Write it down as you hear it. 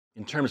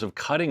In terms of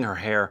cutting her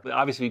hair,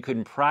 obviously we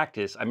couldn't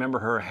practice. I remember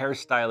her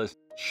hairstylist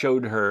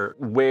showed her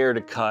where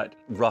to cut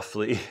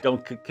roughly.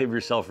 Don't give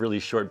yourself really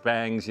short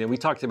bangs. You know, we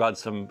talked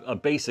about a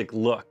basic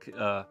look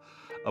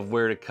of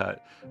where to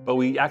cut, but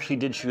we actually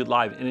did shoot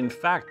live. And in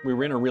fact, we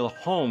were in a real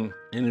home,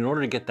 and in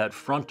order to get that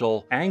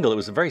frontal angle, it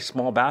was a very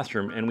small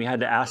bathroom, and we had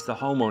to ask the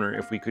homeowner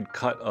if we could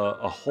cut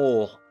a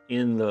hole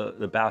in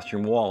the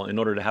bathroom wall in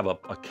order to have a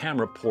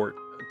camera port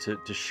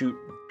to shoot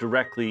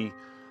directly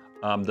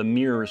the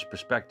mirror's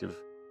perspective.